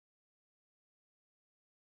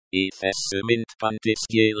Í þessu myndbandi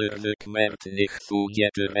skilurðu hvernig þú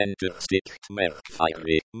getur endurstýrt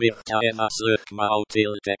verkfæri, virkja eða slökkva á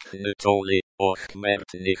tilteknu tóli og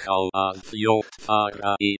hvernig á að fljótt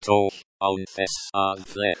fara í tól án þess að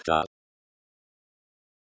fletta.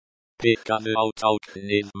 Pikkaðu á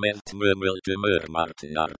táknið með tvöföldu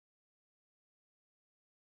örmarnar.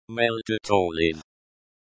 Veldu tólið.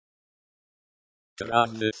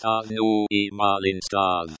 Dragðu það nú í valinn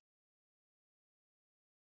stað.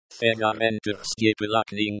 Þegar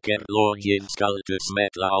endurskipulegging lokin skaldu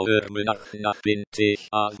smella á örmunarknappinn til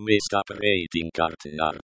að mista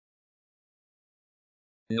breytingarnar.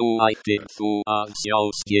 Nú ættir þú að sjá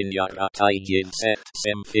skiljaratækin sett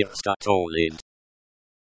sem fyrsta tólið.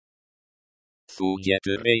 Þú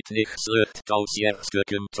getur einnig slökkt á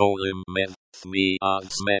sérstökum tólum með því að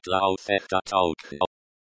smella á þetta tákn.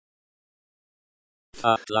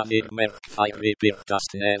 Fatlaðir verkfæri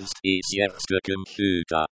birtast neðst í sérstökum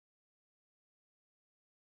hluta.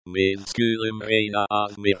 Við skulum reyna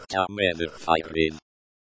að virkja verkfærin.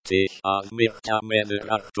 Til að virkja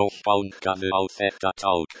verkfæri bankaðu á þetta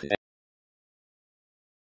tákn.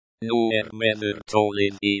 Nú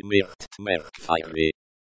verktólið í virkt verkfæri.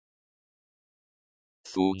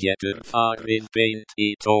 Þú getur farið beint í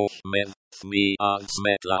tól með því að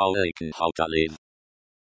smella á augnhátalinn.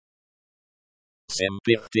 Sem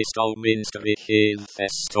birtist á vinstri hlið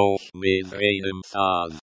þess tól við reynum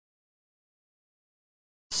það.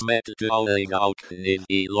 Smelltu á augatáknið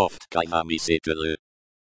í loftgæðamísitulu.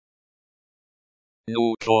 Nú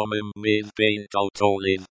komum við beint á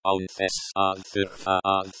tólið án þess að þurfa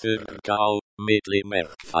að þurrka á milli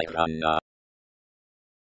verkfæranna.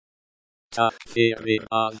 Takk fyrir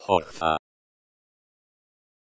að horfa.